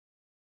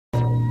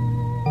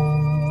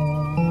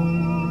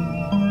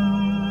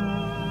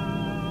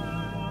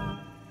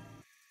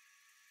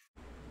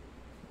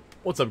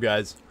What's up,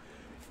 guys?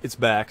 It's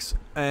Bax,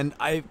 and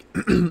I,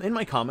 in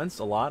my comments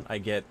a lot, I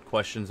get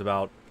questions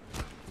about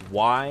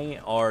why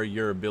are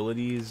your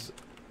abilities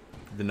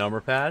the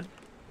number pad,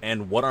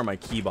 and what are my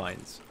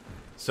keybinds.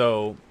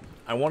 So,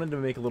 I wanted to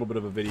make a little bit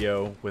of a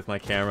video with my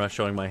camera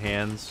showing my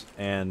hands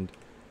and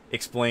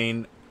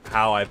explain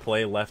how I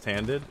play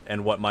left-handed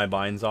and what my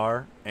binds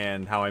are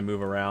and how I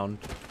move around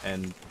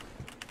and,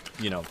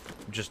 you know,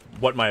 just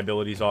what my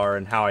abilities are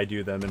and how I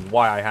do them and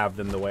why I have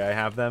them the way I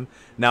have them.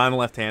 Now I'm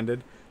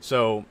left-handed,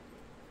 so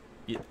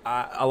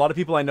a lot of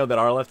people I know that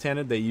are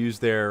left-handed, they use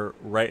their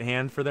right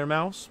hand for their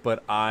mouse,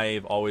 but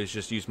I've always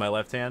just used my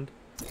left hand.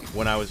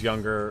 When I was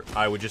younger,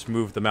 I would just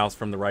move the mouse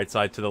from the right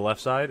side to the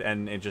left side,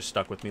 and it just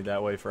stuck with me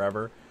that way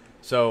forever.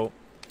 So,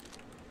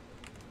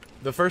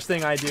 the first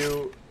thing I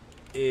do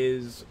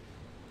is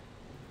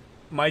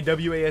my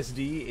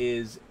WASD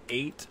is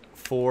 8,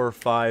 4,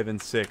 5,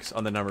 and 6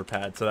 on the number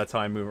pad, so that's how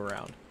I move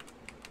around.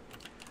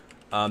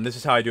 This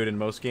is how I do it in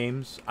most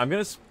games. I'm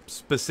going to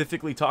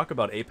specifically talk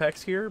about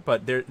Apex here,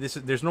 but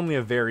there's normally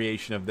a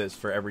variation of this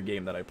for every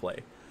game that I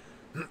play.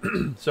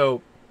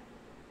 So,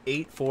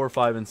 8, 4,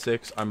 5, and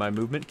 6 are my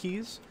movement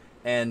keys,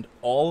 and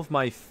all of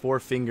my 4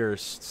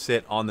 fingers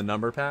sit on the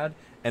number pad,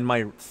 and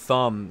my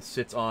thumb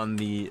sits on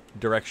the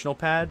directional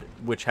pad,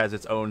 which has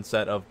its own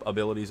set of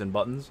abilities and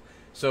buttons.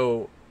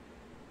 So,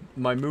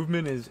 my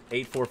movement is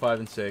 8, 4, 5,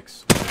 and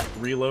 6.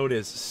 Reload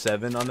is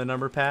 7 on the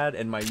number pad,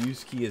 and my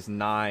use key is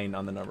 9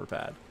 on the number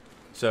pad.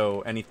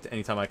 So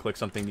anytime I click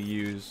something to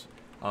use,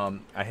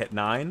 I hit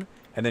 9.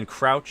 And then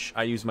crouch,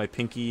 I use my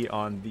pinky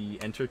on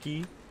the enter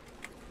key,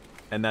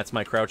 and that's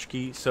my crouch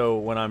key. So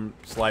when I'm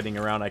sliding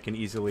around, I can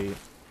easily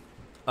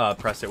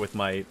press it with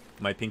my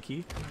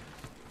pinky.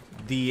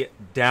 The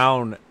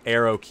down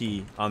arrow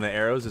key on the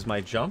arrows is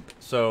my jump,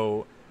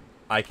 so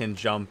I can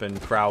jump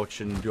and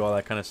crouch and do all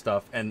that kind of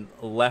stuff. And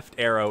left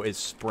arrow is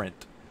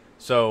sprint.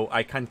 So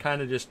I can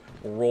kind of just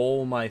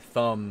roll my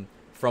thumb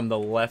from the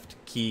left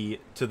key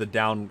to the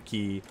down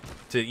key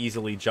to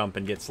easily jump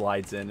and get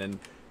slides in. And,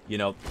 you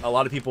know, a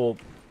lot of people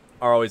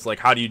are always like,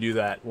 how do you do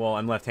that? Well,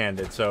 I'm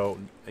left-handed, so,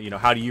 you know,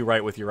 how do you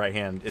write with your right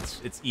hand?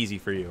 It's easy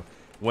for you.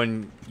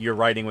 When you're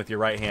writing with your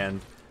right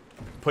hand,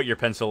 put your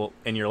pencil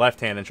in your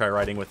left hand and try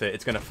writing with it.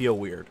 It's going to feel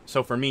weird.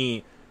 So for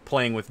me,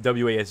 playing with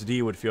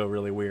WASD would feel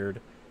really weird.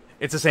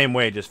 It's the same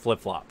way, just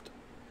flip-flopped.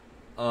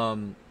 Let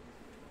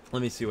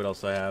me see what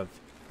else I have.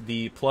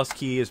 The plus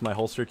key is my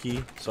holster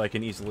key, so I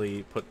can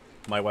easily put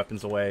my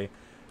weapons away.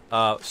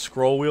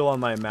 Scroll wheel on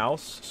my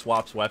mouse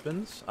swaps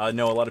weapons. I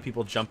know a lot of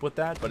people jump with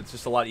that, but it's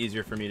just a lot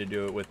easier for me to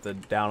do it with the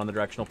down on the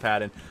directional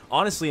pad. And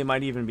honestly, it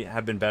might even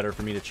have been better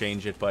for me to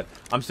change it, but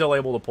I'm still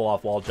able to pull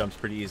off wall jumps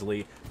pretty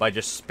easily by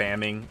just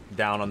spamming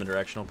down on the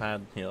directional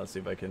pad. Here, let's see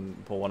if I can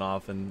pull one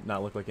off and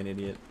not look like an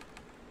idiot.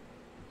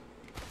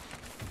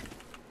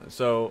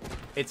 So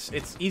it's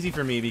easy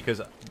for me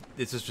because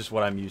this is just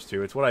what I'm used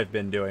to. It's what I've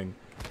been doing.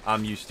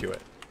 I'm used to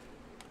it.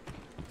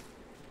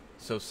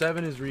 So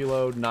 7 is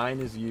reload, 9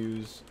 is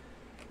use.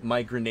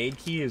 My grenade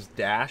key is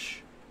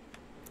dash.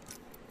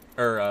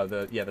 Or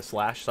the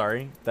slash,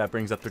 sorry. That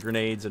brings up the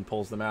grenades and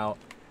pulls them out.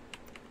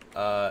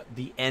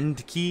 The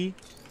end key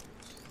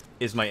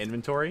is my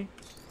inventory.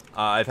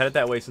 I've had it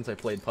that way since I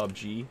played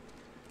PUBG.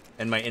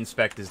 And my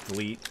inspect is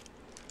delete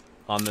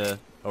on the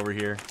over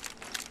here.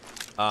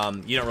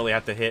 You don't really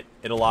have to hit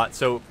it a lot.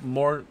 So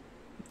more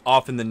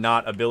often than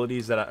not,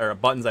 abilities or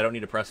buttons I don't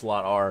need to press a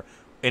lot are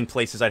in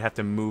places I'd have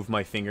to move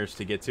my fingers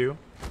to get to,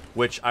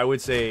 which I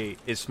would say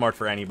is smart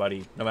for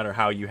anybody, no matter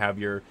how you have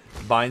your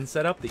binds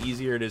set up. The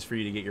easier it is for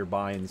you to get your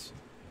binds,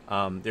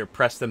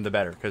 press them the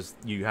better, because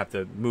you have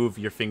to move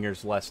your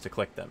fingers less to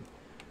click them.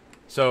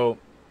 So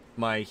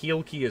my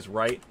heal key is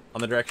right on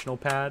the directional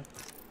pad,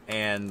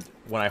 and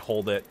when I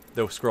hold it,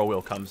 the scroll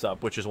wheel comes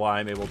up, which is why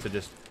I'm able to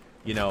just,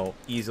 you know,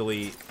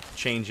 easily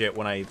change it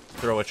when I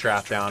throw a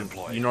trap down.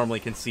 You normally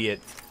can see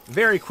it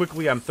very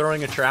quickly. I'm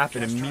throwing a trap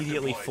and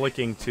immediately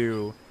flicking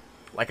to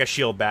like a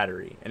shield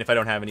battery, and if I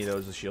don't have any of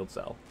those, a shield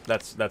cell.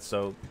 That's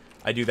so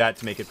I do that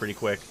to make it pretty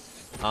quick.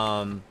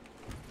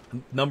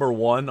 Number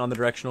 1 on the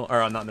directional, or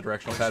not on the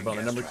directional pad, but on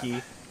the number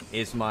key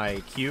is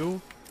my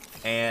Q,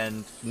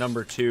 and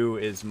number 2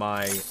 is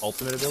my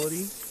ultimate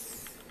ability.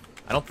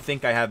 I don't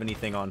think I have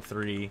anything on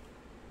 3,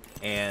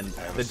 and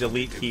the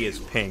delete key is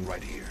ping.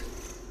 Right here.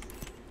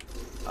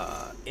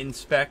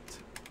 Inspect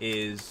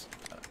is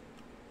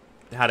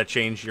how to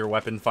change your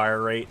weapon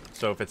fire rate.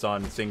 So if it's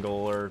on single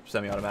or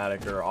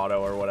semi-automatic or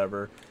auto or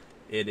whatever,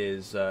 it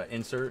is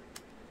insert.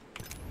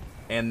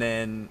 And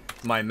then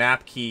my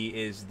map key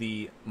is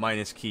the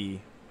minus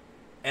key.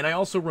 And I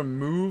also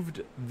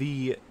removed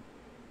the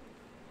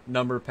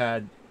number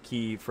pad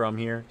key from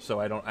here,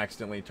 so I don't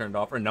accidentally turn it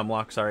off, or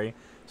numlock, sorry.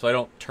 So I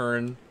don't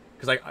turn,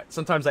 because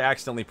sometimes I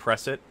accidentally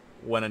press it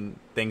when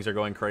things are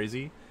going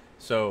crazy.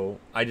 So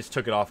I just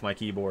took it off my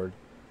keyboard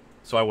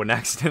so I wouldn't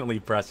accidentally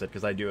press it,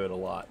 because I do it a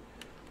lot.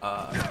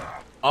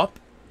 Up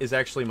is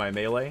actually my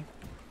melee.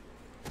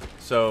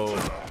 So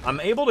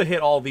I'm able to hit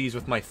all these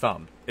with my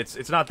thumb.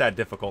 It's not that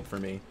difficult for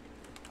me.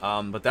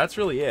 But that's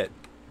really it.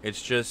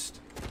 It's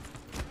just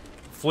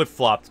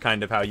flip-flopped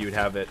kind of how you would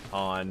have it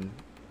on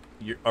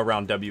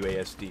around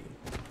WASD.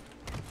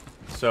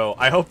 So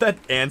I hope that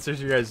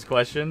answers your guys'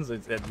 questions.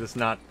 It's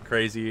not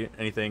crazy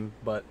anything,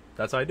 but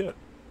that's how I do it.